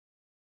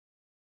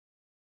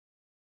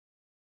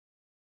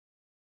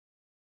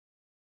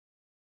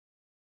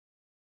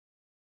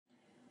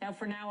Now,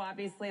 for now,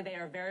 obviously, they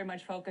are very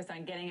much focused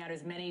on getting out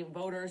as many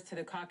voters to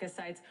the caucus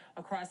sites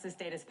across the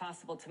state as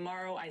possible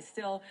tomorrow.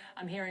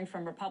 I'm hearing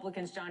from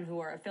Republicans, John,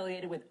 who are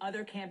affiliated with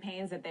other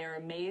campaigns, that they are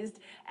amazed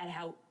at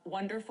how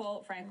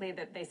wonderful, frankly,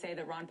 that they say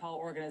the Ron Paul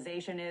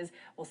organization is.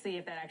 We'll see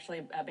if that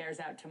actually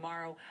bears out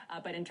tomorrow.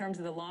 But in terms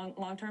of the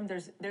long term,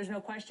 there's no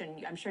question.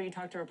 I'm sure you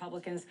talk to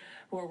Republicans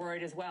who are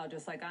worried as well,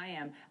 just like I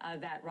am,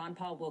 that Ron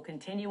Paul will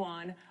continue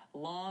on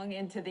long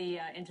into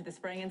the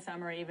spring and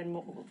summer,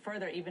 even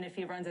further. Even if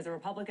he runs as a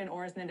Republican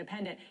or as an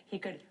independent, he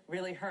could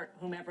really hurt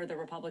whomever the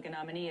Republican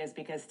nominee is,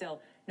 because still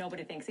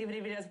nobody thinks, even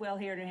if he does well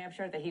here in New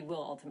Hampshire, that he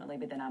will ultimately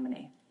be the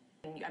nominee.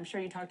 I'm sure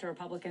you talk to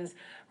Republicans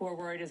who are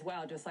worried as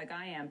well, just like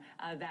I am,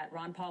 that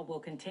Ron Paul will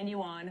continue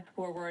on,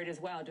 who are worried as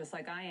well, just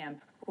like I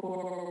am, who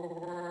are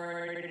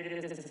worried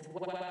as well,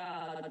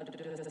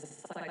 just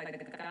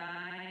like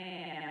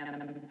I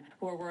am,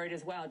 who are worried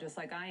as well, just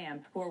like I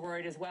am, who are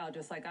worried as well,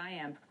 just like I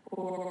am,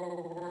 who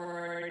are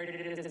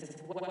worried as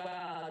well,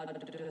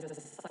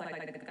 just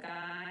like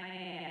I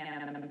am.